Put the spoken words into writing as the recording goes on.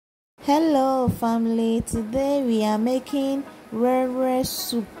Hello family, today we are making rare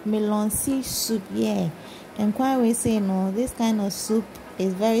soup, melon seed soup. And quite we say no, this kind of soup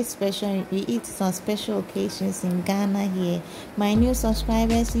is very special. We eat it on special occasions in Ghana here. My new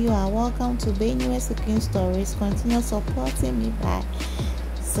subscribers, you are welcome to Benyiwa's cooking stories. Continue supporting me by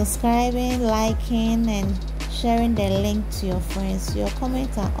subscribing, liking and sharing the link to your friends. Your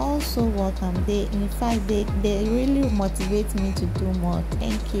comments are also welcome. They really motivate me to do more.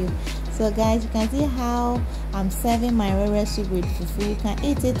 Thank you. So guys, you can see how I'm serving my rare soup with fufu. You can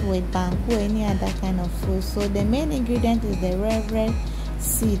eat it with bamboo, any other kind of food. So the main ingredient is the rare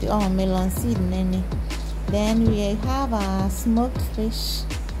seed or melon seed. Then we have our smoked fish,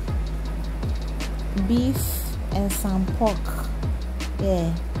 beef and some pork.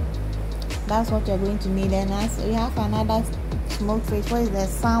 That's what you're going to need. And as we have another smoked fish, what is the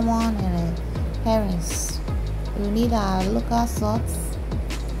salmon and herrings. We need our local salt,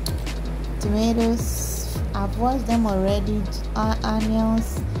 tomatoes. I've washed them already.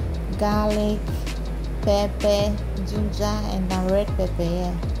 Onions, garlic, pepper, ginger and red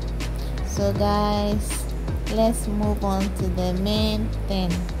pepper. So guys, let's move on to the main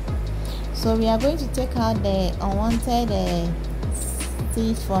thing. So we are going to take out the unwanted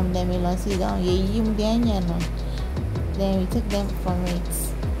seed from the melon seed. Then we take them from it.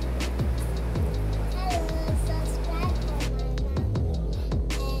 Subscribe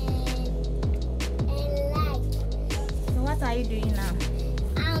and like. So what are you doing now?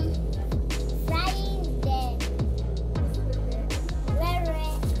 I'm frying the rare.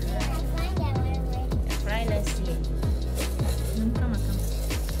 I'm frying the rare. Fry, let's see. Come.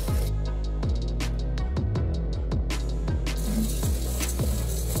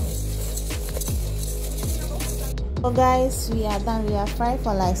 So guys, we are done. We are fried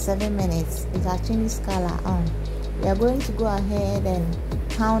for like 7 minutes. It's actually color on. We are going to go ahead and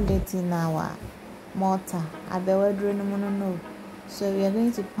pound it in our mortar. So we are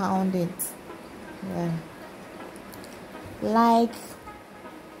going to pound it. Like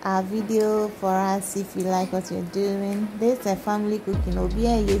our video for us if you like what you're doing. This is a family cooking.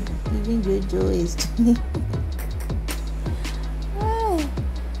 Even Jojo is doing.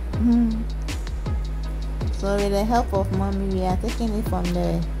 So with the help of mommy, we are taking it from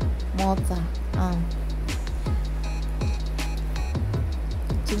the mortar.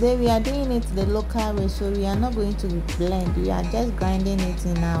 Today we are doing it the local way, so we are not going to blend. We are just grinding it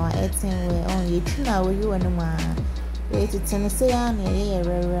in our earthenware.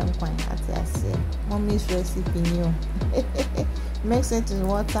 Mommy's recipe new. Mix it in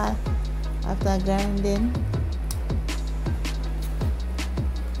water after grinding.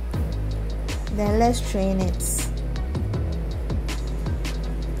 Then let's strain it.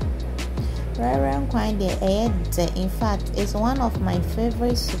 In fact, it's one of my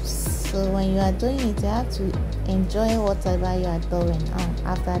favorite soups. So when you are doing it, you have to enjoy whatever you are doing.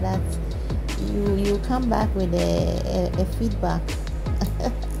 After that, you come back with a feedback.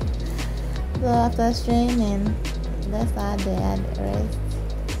 So after straining, let's add the rest.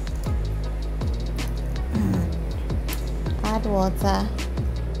 Add water.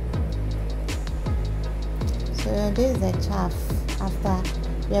 So this is the chaff. After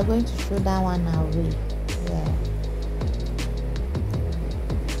we are going to throw that one away.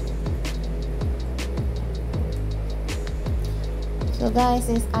 So guys,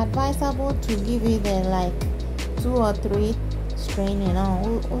 it's advisable to give it like 2 or 3 straining. 2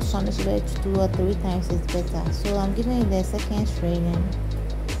 or 3 times is better. So I'm giving it the second straining.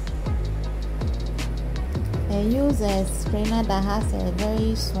 And use a strainer that has a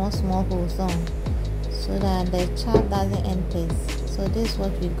very small holes on, so that the chaff doesn't enter. So this is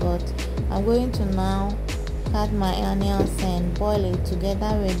what we got. I'm going to now cut my onions and boil it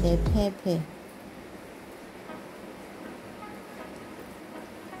together with the pepper.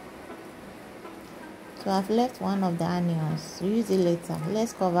 So I've left one of the onions. Use it later.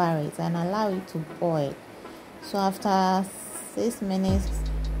 Let's cover it and allow it to boil. So after 6 minutes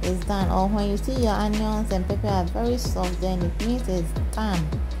it's done. Or when you see your onions and pepper are very soft, then it means it's done.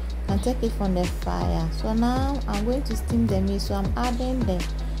 And take it from the fire. So now I'm going to steam the meat. So I'm adding the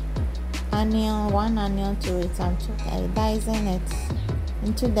onion, 1 onion to it. I'm dicing it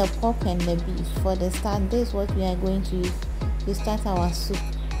into the pork and the beef. For the start, this is what we are going to use to start our soup.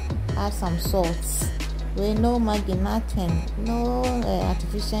 Add some salt. We no Maggi, nothing, no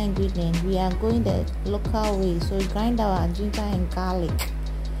artificial ingredient. We are going the local way. So we grind our ginger and garlic.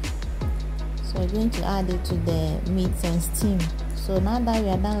 So we're going to add it to the meat and steam. So now that we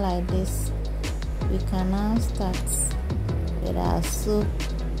are done like this, we can now start with our soup.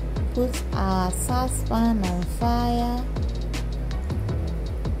 Put our saucepan on fire.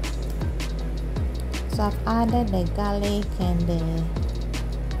 So I've added the garlic and the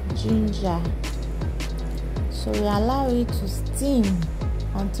ginger. So we allow it to steam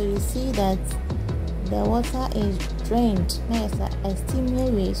until you see that the water is drained. There's a steamy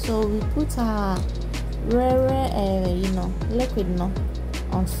way. So we put our liquid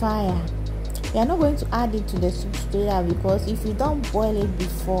on fire. We are not going to add it to the soup straight up, because if you don't boil it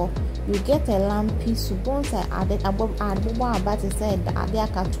before, you get a lumpy soup. Once I added above about it said add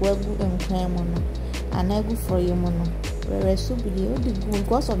and egg for you mono. Whereas soup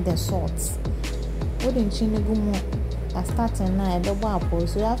because of the salt. Wouldn't starting now a double apple,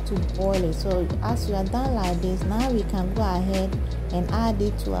 so you have to boil it. So as you are done like this, now we can go ahead and add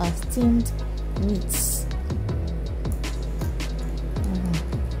it to our steamed meats.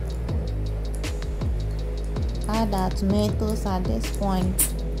 Add our tomatoes at this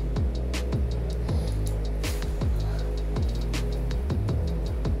point.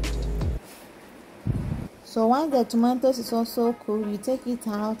 So once the tomatoes is also cooked, you take it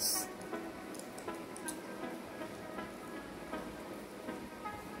out.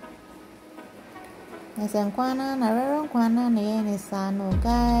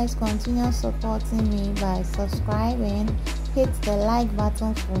 Guys, continue supporting me by subscribing. Hit the like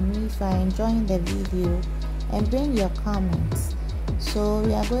button for me if you are enjoying the video, and bring your comments. So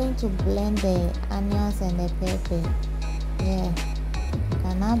we are going to blend the onions and the pepper. Yeah, you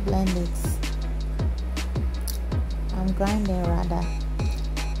can now blend it. I'm grinding rather.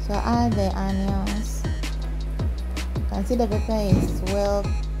 So add the onions. You can see the pepper is well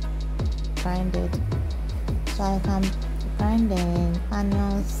grinded. So I can grind the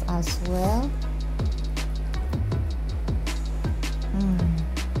onions as well.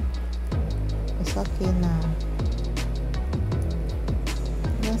 It's okay now.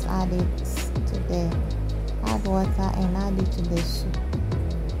 Just add it to the add water and add it to the soup.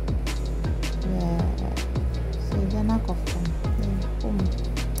 Yeah. So you're not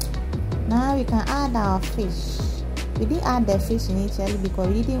now we can add our fish. We didn't add the fish initially because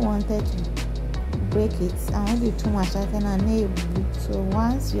we didn't want it to break it. I won't do too much. I can enable. So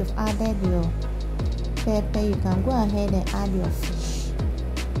once you've added your pepper, you can go ahead and add your fish.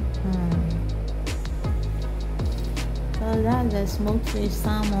 So that's the smoked fish,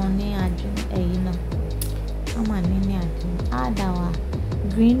 salmon, add our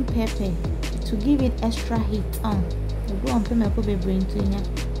green pepper to give it extra heat. We go on pepper brain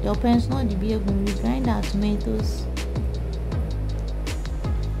to your parents not the beer when we grind our tomatoes.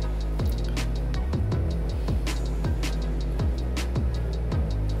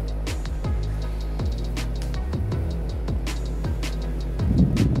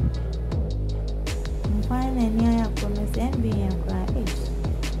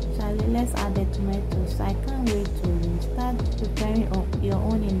 Let's add the tomatoes. I can't wait to start preparing your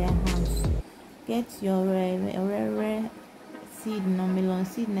own in the house. Get your wr3wr3 seed, melon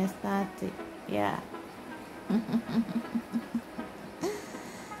seed, and start it. Yeah.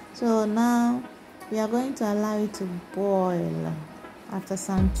 So now we are going to allow it to boil. After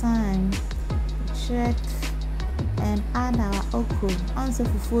some time, check and add our okra. Answer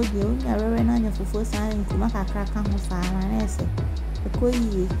fufu, you are fufu sign kumaka kraka musa.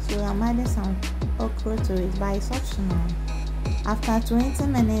 So I'm adding some okra to it, but it's optional. After 20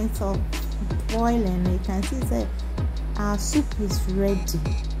 minutes of boiling, you can see that our soup is ready.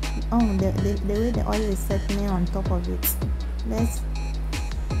 The way the oil is settling on top of it. Let's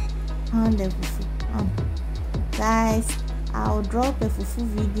pound the fufu. Guys, I'll drop a fufu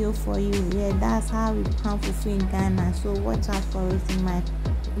video for you. Yeah, that's how we pound fufu in Ghana. So watch out for it in my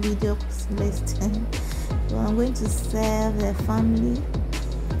video list. So I'm going to serve the family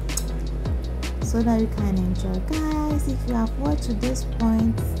so that you can enjoy. Guys, if you have watched to this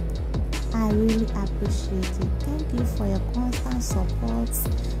point, I really appreciate it. Thank you for your constant support.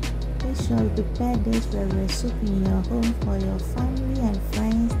 Make sure you prepare this wr3wr3 soup in your home for your family and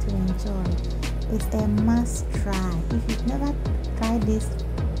friends to enjoy. It's a must try. If you've never tried this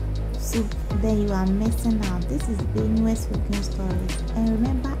soup, then you are missing out. This is BENYIWA'S cooking stories. And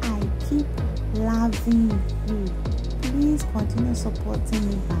remember, I keep loving you. Please continue supporting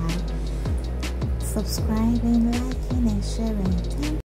me by subscribing, liking, and sharing. Thank you.